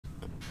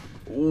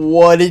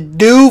What it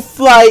do,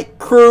 flight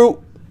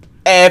crew?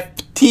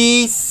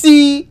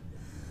 FTC.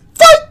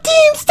 Flight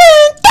team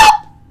stand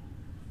up!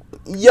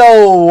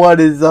 Yo, what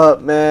is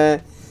up,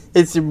 man?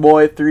 It's your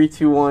boy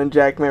 321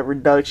 Jackman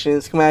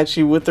Productions coming at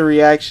you with a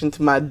reaction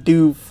to my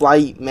dude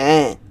Flight,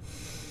 man.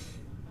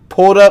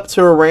 Pulled up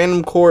to a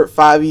random court,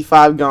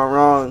 5v5 gone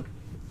wrong.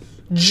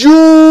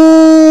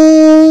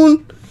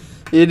 June!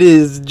 It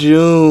is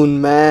June,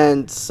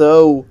 man.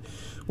 So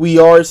we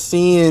are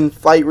seeing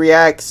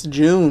FlightReacts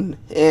June,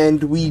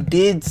 and we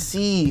did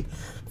see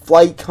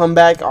Flight come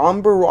back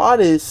on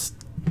Baradas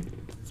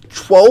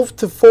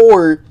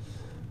 12-4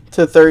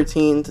 to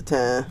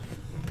 13-10.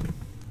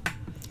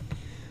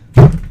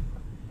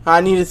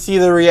 I need to see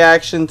the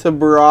reaction to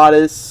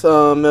Baradas,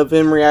 of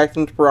him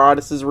reacting to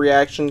Baradas'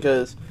 reaction,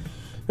 because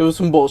it was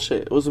some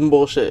bullshit. It was some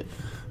bullshit.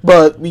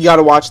 But we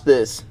gotta watch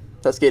this.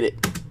 Let's get it.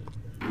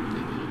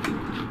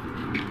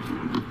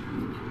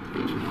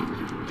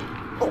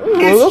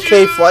 Oh,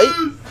 okay, Flight.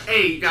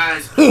 Hey,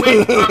 guys.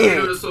 Wait,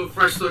 I'm so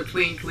fresh, so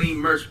clean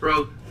merch,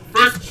 bro.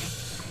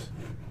 First,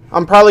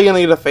 I'm probably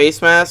gonna get a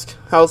face mask.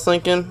 I was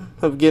thinking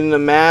of getting a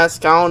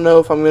mask. I don't know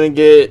if I'm gonna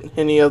get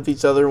any of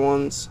these other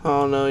ones. I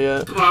don't know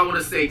yet. So I want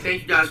to say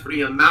thank you guys for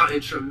the amount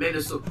and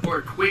tremendous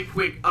support. Quick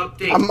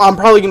update. I'm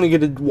probably gonna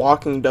get a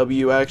walking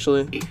W,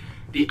 actually.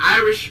 The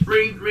Irish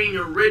Spring Green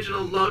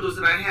original logos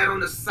that I had on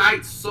the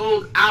site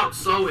sold out.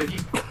 So if you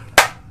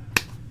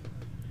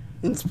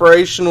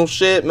inspirational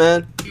shit,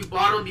 man. If you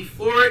bought them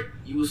before it,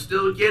 you will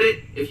still get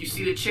it. If you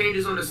see the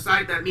changes on the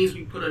site, that means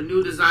we put a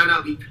new design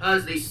out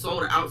because they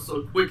sold out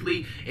so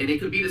quickly. And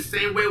it could be the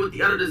same way with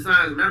the other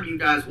designs. Remember, you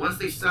guys, once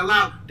they sell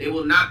out, they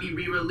will not be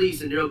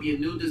re-released, and there will be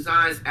new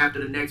designs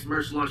after the next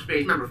merch launch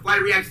phase. Remember,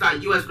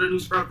 FlightReacts.us for the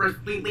news for fresh,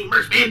 clean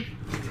merch, man.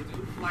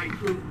 Flight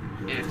crew,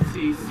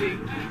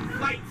 FTC,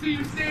 flight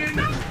team stand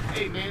up.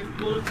 Hey, man,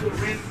 pull up to a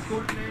random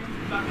court, man.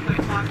 About to play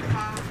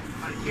 5-5.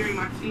 I'm carrying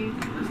my team.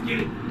 Let's get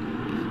it.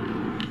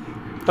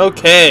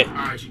 Okay.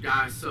 Alright, you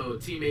guys, so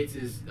teammates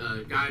is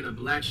guy in a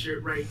black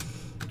shirt right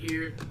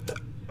here.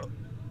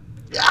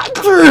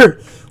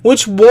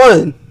 Which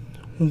one?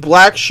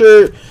 Black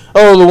shirt?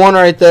 Oh, the one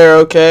right there,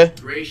 okay.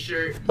 Gray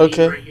shirt,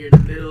 okay. Right here in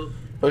the middle.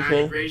 Okay. Guy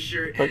in a gray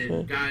shirt and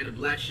okay. Guy in a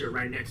black shirt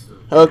right next to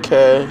him.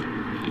 Okay.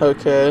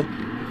 Okay.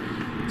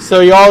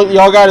 So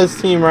y'all got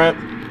his team, right?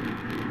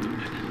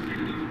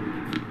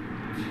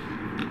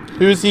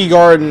 Who's he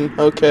guarding?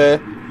 Okay.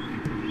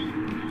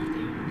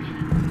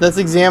 Let's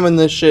examine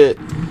this shit.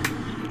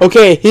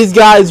 Okay, his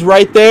guy's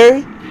right there.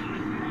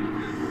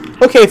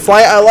 Okay,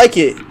 Flight, I like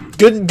it.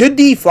 Good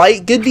D,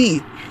 Flight. Good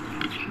D.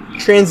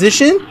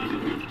 Transition.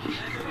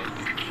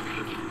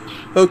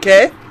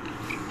 Okay.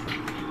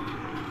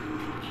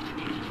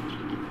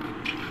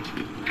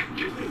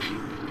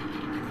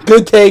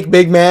 Good take,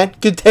 big man.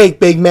 Good take,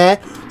 big man.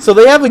 So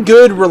they have a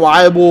good,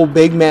 reliable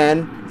big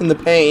man in the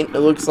paint,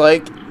 it looks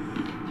like.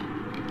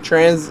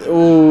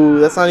 Ooh,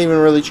 that's not even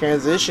really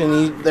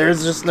transition.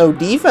 There's just no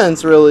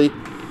defense, really.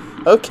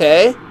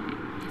 Okay.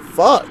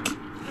 Fuck.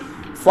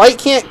 Flight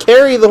can't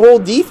carry the whole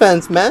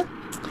defense, man.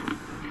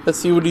 Let's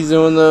see what he's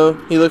doing, though.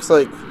 He looks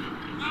like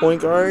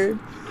point guard.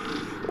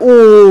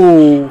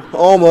 Ooh,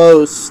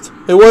 almost.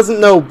 It wasn't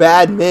no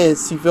bad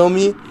miss, you feel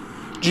me?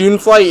 June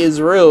Flight is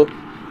real.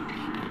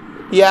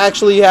 He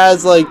actually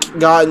has, like,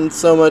 gotten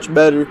so much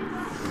better.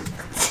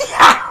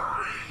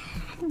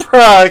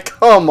 Bruh,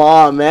 come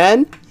on,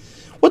 man.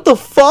 What the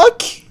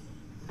fuck?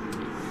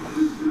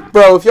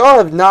 Bro, if y'all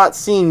have not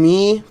seen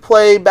me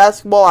play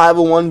basketball, I have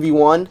a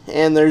 1v1,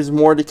 and there's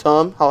more to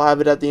come. I'll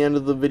have it at the end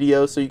of the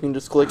video, so you can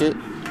just click it.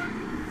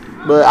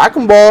 But I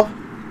can ball.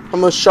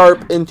 I'm a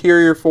sharp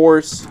interior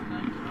force.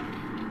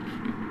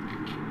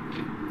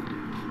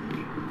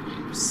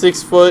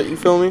 6 foot, you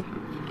feel me?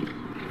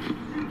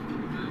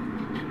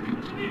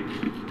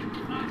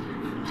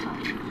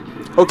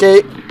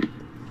 Okay.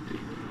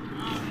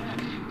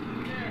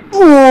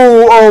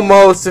 Ooh,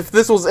 almost. If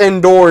this was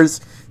indoors,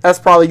 that's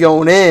probably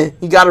going in.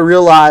 You gotta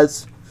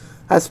realize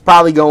that's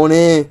probably going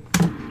in.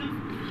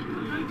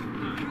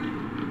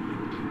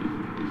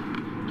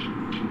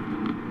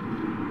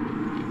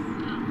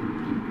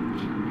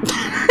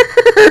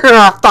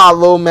 I thought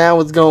Lil Man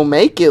was gonna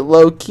make it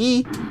low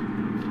key.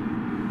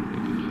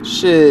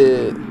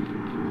 Shit.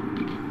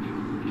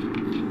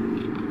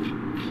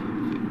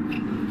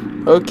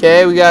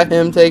 Okay, we got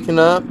him taken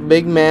up.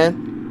 Big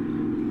man.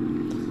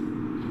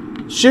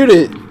 Shoot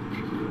it.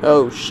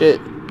 Oh,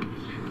 shit.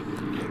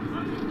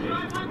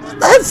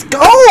 Let's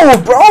go,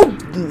 bro.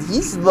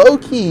 He's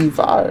low-key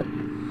fire.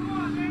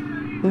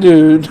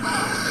 Dude.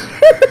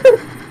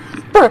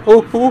 Bro,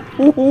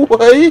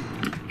 wait.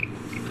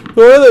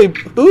 Who are they?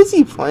 Who's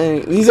he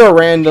playing? These are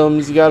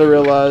randoms, you gotta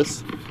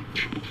realize.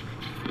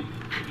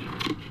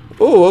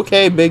 Oh,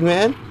 okay, big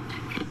man.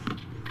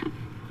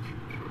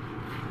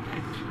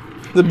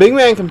 The big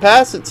man can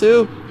pass it,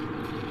 too.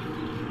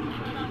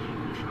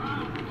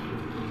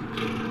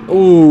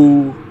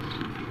 Ooh.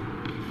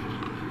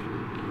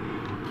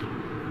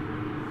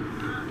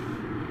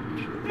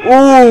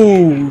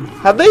 Ooh.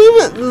 Have they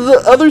even...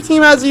 The other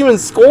team hasn't even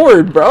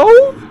scored,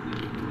 bro.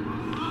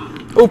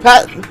 Oh,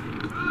 Pat.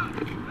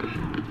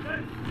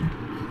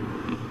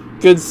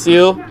 Good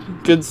seal.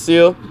 Good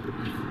seal.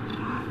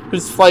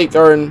 Who's flight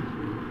guarding?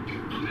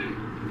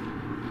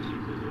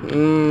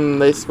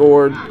 They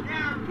scored.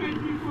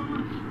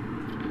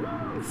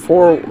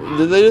 4.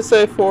 Did they just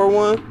say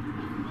 4-1?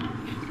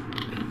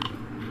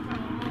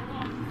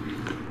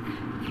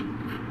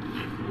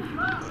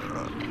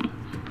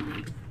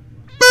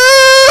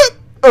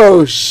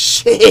 Oh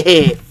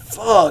shit!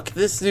 Fuck!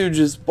 This dude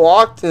just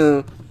blocked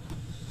him.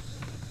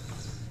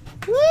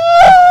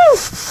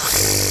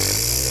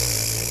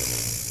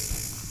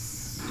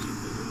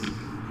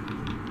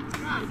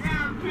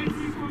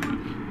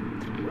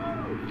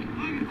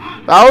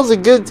 That was a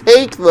good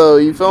take, though.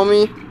 You feel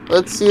me?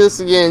 Let's see this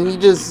again. He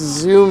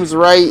just zooms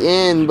right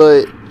in,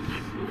 but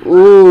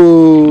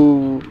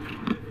ooh.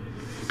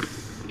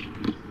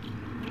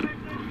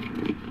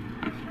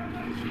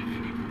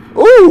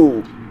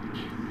 Ooh.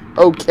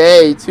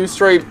 Okay, 2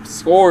 straight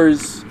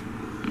scores.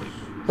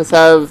 Let's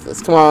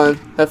come on,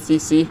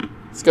 FTC.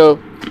 Let's go.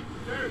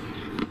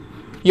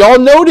 Y'all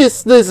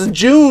noticed this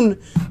June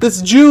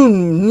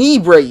knee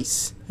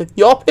brace.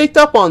 Y'all picked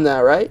up on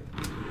that, right?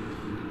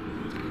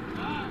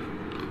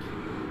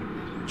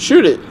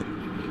 Shoot it.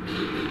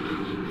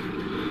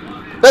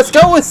 Let's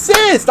go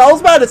assist. I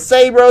was about to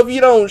say, bro, if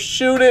you don't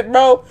shoot it,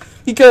 bro,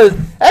 because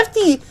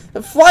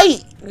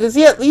Flight, does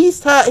he has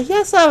to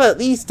have at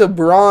least a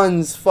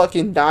bronze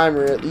fucking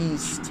dimer at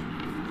least.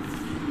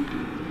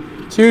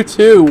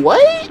 2-2.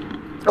 What?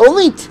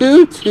 Only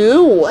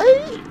 2-2?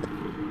 What?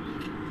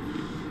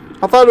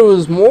 I thought it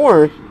was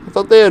more. I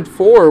thought they had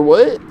 4.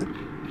 What?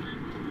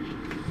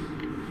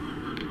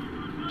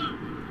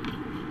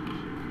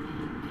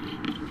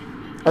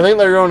 I think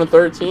they're going to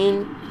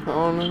 13. I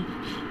don't know.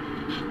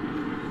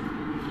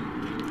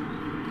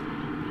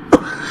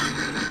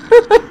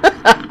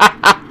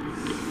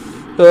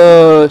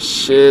 Oh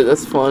shit,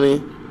 that's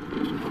funny.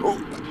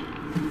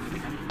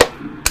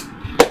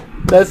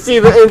 Let's see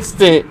the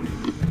instant.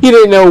 He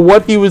didn't know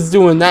what he was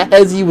doing. That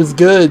hezzy was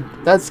good.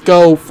 Let's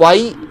go,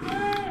 Flight.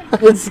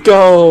 Let's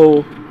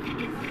go.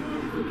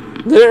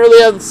 Didn't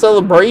really have the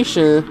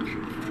celebration.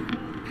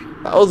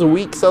 That was a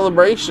weak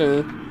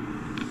celebration.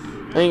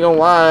 I ain't gonna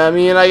lie. I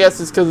mean, I guess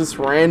it's because it's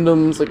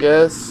randoms, I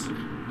guess.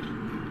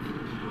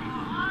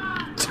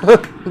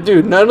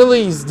 Dude, none of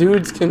these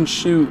dudes can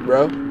shoot,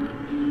 bro.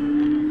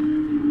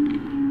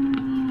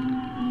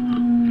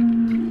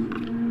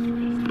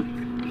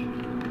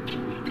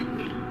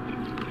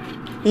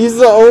 He's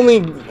the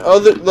only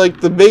other, like,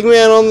 the big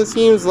man on the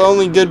team is the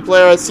only good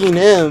player I've seen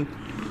him.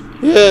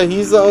 Yeah,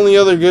 he's the only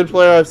other good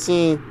player I've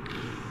seen.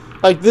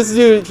 Like, this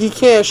dude, he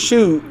can't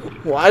shoot.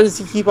 Why does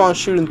he keep on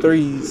shooting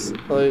threes?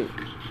 Like,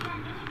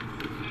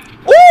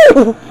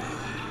 ooh!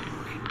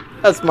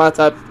 That's my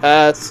type of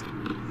pass.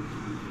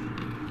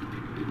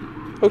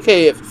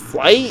 Okay,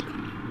 Flight.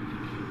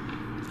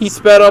 He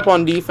sped up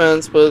on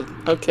defense, but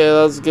okay,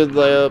 that was a good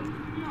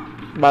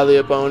layup by the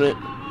opponent.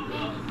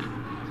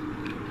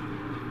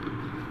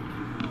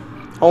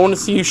 I want to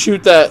see you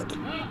shoot that.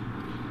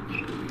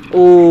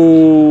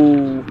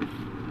 Ooh.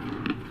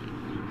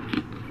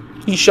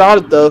 He shot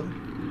it, though.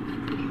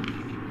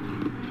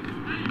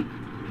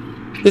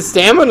 His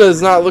stamina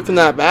is not looking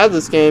that bad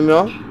this game,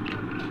 y'all.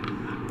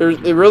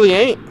 It really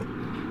ain't.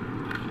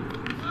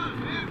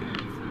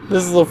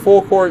 This is a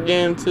full court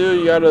game, too.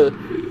 You gotta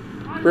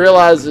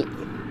realize it.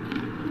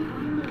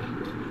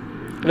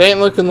 It ain't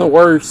looking the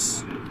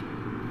worst.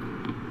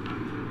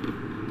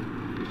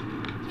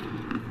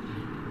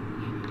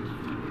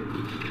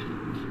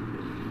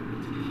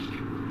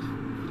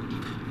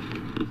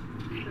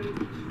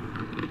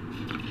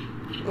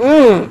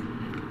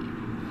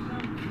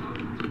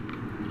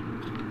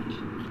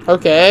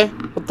 Okay,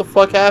 what the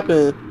fuck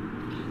happened?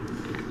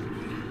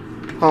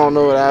 I don't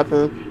know what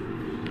happened.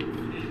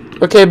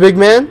 Okay, big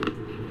man.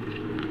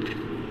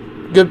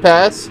 Good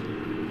pass.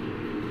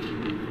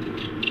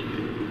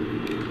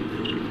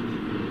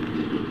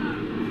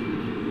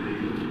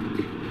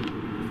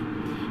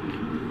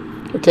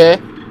 Okay.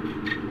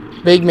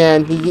 Big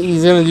man,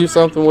 he's gonna do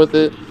something with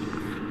it.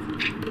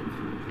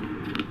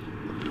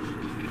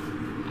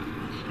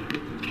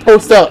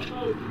 Post up.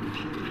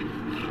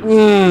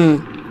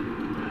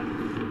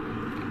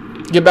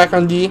 Get back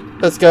on D.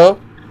 Let's go.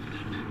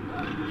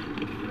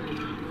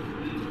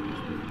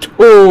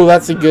 Oh,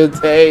 that's a good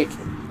take.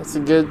 That's a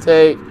good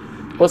take.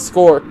 What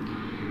score?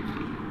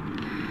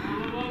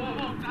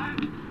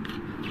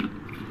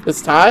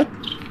 It's tied?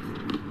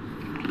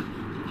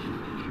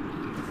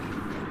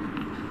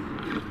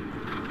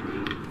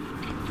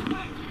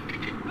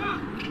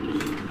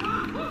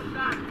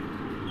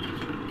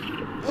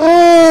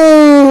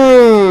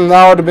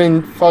 That would have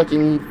been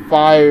fucking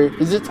fire.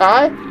 Is it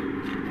tied?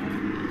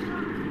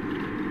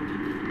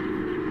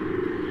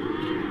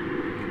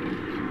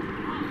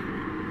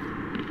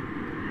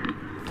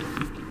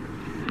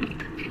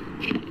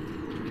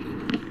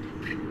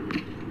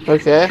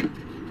 Okay.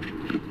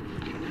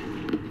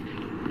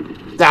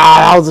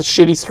 That was a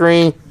shitty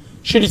screen.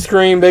 Shitty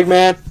screen, big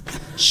man.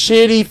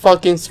 Shitty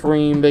fucking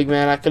screen, big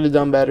man. I could have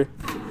done better.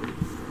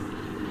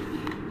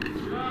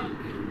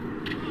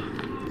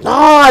 No,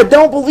 I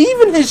don't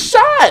believe in his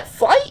shot.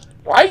 Flight.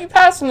 Why are you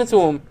passing it to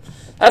him?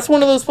 That's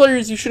one of those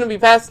players you shouldn't be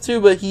passing to,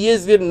 but he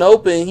is getting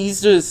open.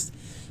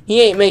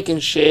 He ain't making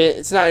shit.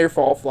 It's not your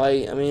fault,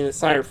 Flight. I mean,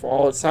 it's not your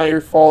fault. It's not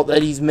your fault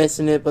that he's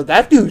missing it, but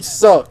that dude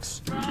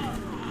sucks.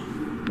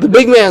 The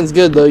big man's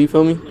good, though, you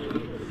feel me?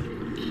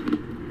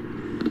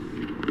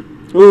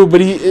 Ooh,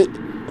 but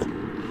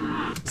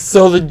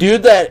so the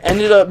dude that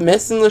ended up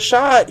missing the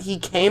shot, he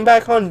came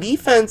back on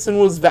defense and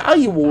was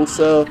valuable,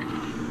 so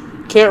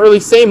can't really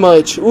say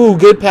much. Ooh,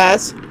 good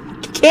pass.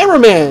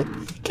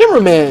 Cameraman,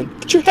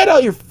 get your head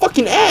out your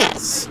fucking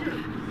ass.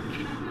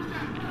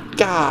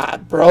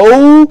 God,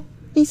 bro.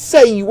 He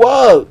set you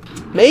up.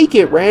 Make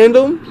it,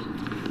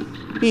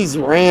 random. These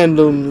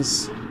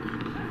randoms.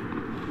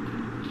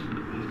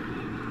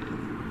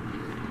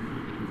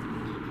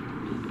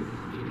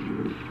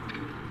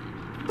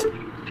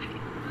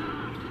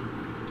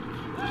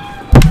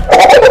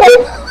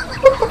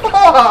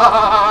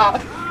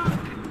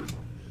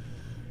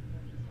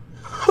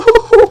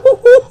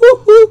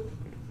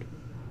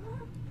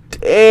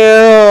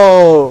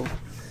 Damn.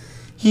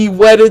 He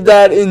wetted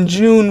that in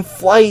June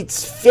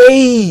Flight's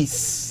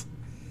face.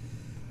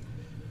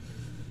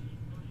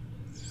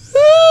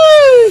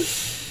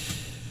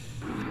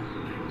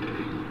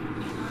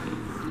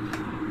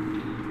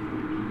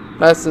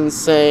 That's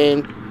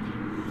insane.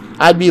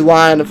 I'd be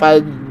lying if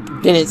I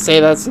didn't say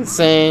that's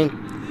insane.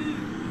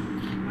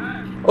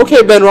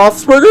 Okay, Ben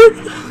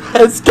Roethlisberger.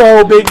 Let's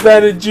go, Big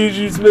Ben and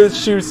Juju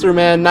Smith-Schuster,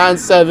 man.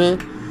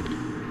 9-7.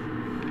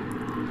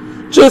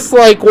 Just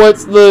like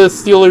what's the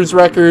Steelers'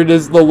 record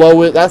is the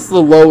lowest. That's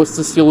the lowest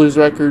the Steelers'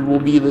 record will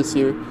be this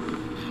year.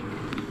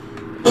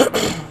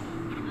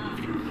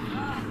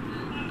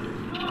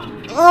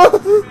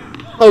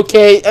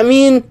 Okay, I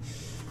mean,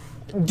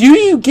 do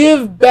you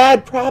give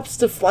bad props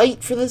to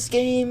Flight for this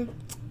game?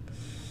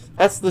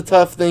 That's the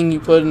tough thing you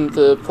put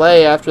into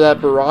play after that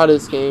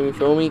Baradas game, you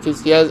feel me?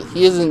 Because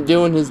he isn't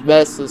doing his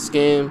best this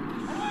game.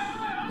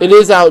 It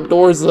is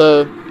outdoors,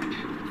 though.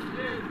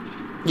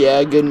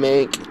 Yeah, good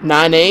make.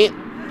 9-8.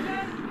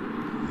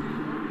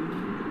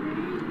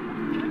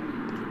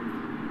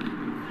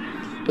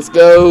 Let's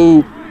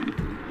go.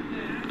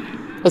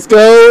 Let's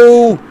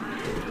go.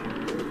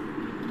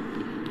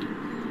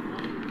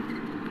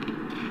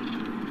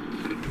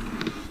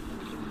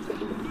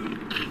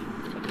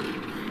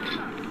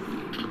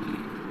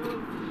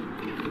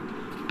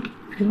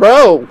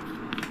 Bro.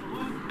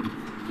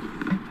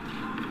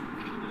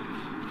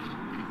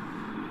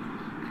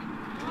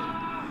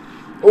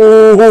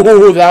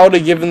 Oh, that would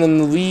have given them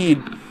the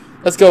lead.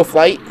 Let's go,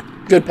 Flight.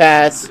 Good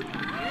pass.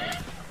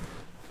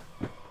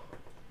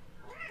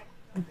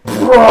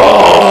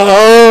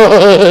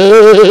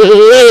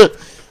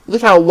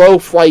 Look how low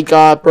Flight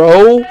got,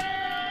 bro.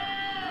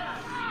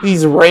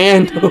 These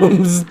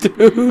randoms,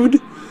 dude.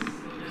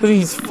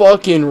 These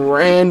fucking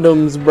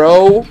randoms,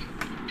 bro.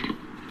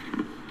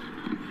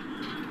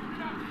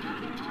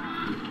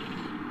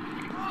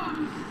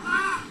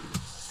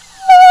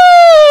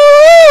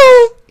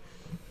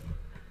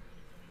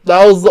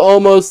 That was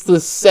almost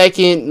the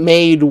second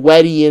made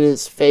wetty in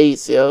his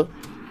face, yo.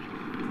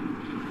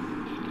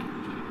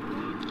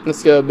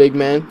 Let's go, big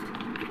man.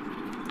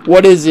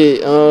 What is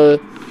it?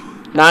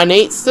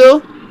 9-8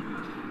 still?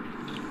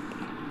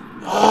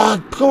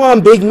 Oh, come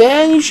on, big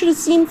man. You should have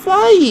seen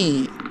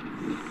Flight.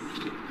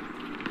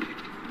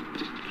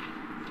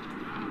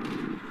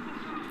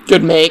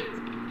 Good make.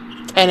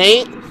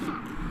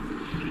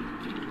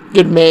 10-8.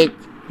 Good make.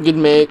 Good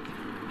make.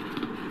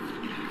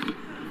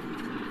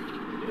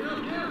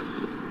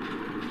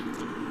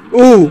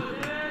 Ooh.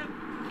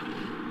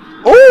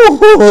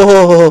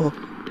 Oh.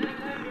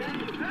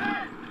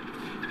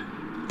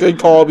 Good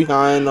call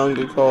behind on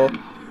good call.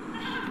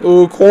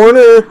 Ooh,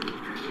 corner.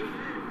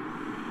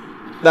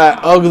 That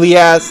ugly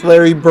ass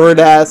Larry Bird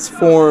ass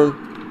form.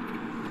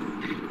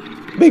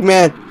 Big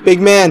man.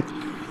 Big man.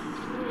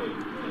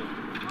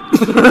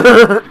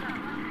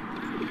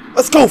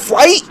 Let's go,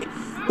 Flight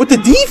with the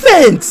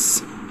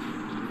defense.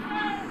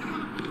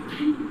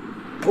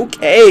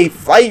 Okay,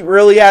 Flight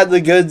really had the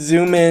good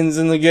zoom-ins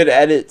and the good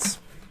edits.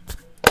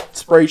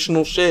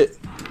 Inspirational shit.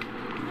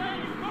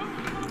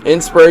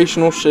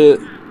 Inspirational shit.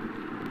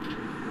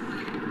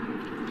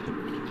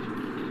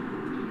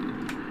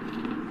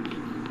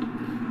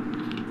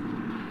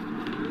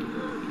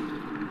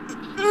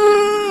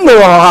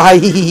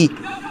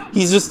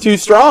 He's just too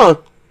strong.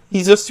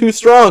 He's just too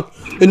strong.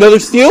 Another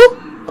steal?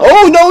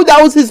 Oh no,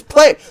 that was his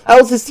play. That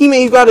was his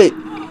teammate who got it.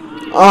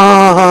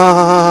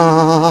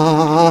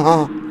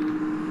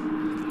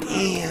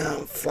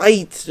 Damn,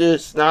 Flight's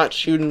just not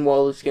shooting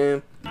well this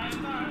game.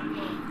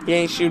 He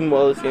ain't shooting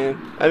well this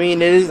game. I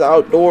mean, it is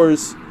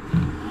outdoors.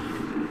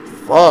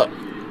 Fuck.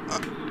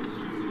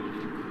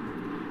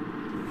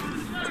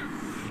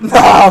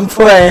 Nah, I'm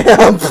playing.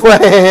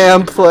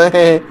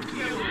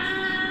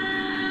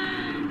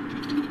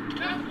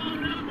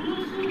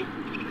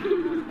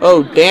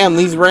 Oh, damn,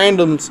 these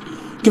randoms.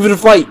 Give it a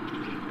Flight.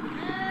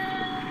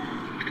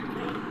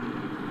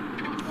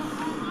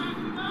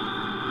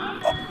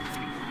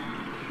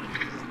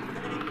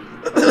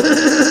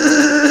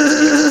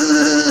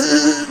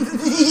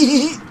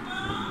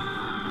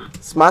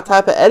 It's my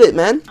type of edit,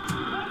 man.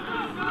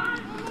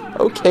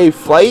 Okay,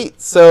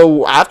 Flight.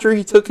 So after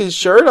he took his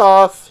shirt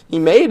off, he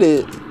made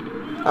it.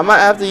 I might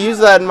have to use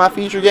that in my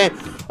future game.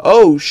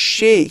 Oh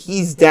shit,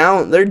 he's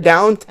down. They're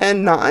down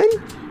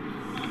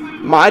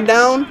 10-9? My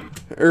down?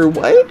 Or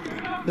what?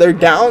 They're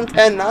down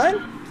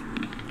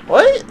 10-9?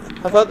 What?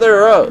 I thought they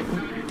were up.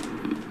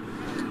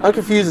 I'm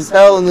confused as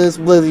hell in this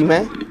Blizzy,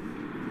 man.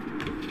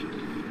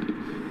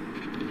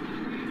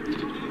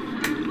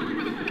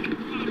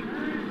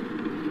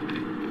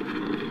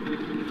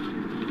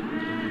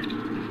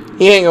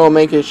 He ain't gonna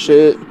make his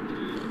shit.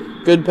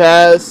 Good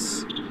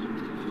pass.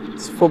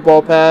 It's a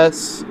football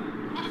pass.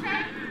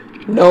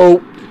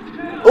 Nope.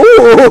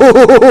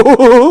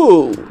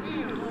 Ooh!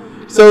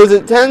 So is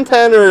it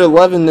 10-10 or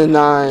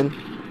 11-9?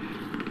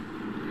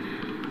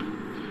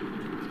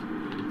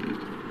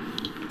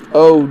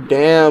 Oh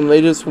damn, they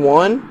just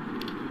won?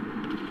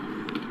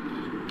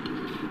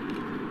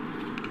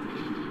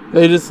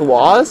 They just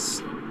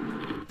lost?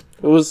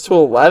 It was to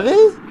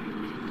 11?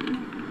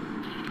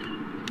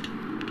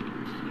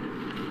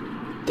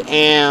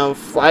 Damn,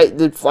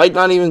 did Flight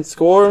not even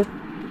score?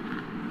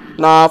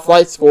 Nah,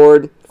 Flight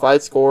scored.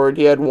 Flight scored.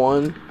 He had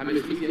one. I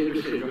missed the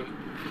shit, bro.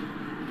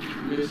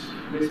 Missed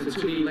the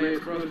 2D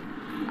legs, bro.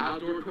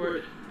 Outdoor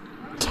court.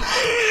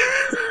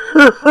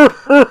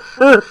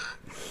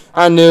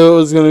 I knew it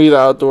was gonna be the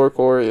outdoor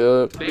court,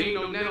 yeah. They ain't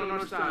no net on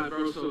our side,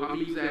 bro, so I'm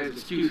using that as an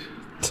excuse.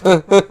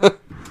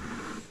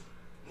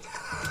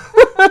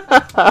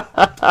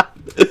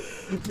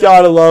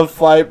 Gotta love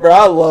Flight, bro.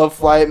 I love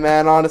Flight,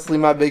 man. Honestly,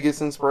 my biggest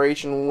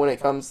inspiration when it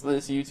comes to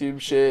this YouTube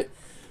shit.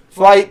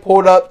 Flight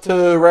pulled up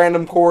to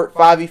random court,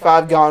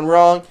 5v5 gone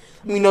wrong.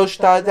 Let me know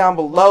down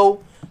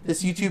below.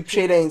 This YouTube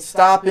shit ain't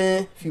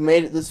stopping. If you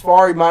made it this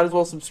far, you might as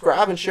well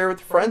subscribe and share with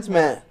your friends,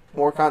 man.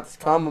 More content to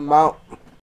come. I'm out.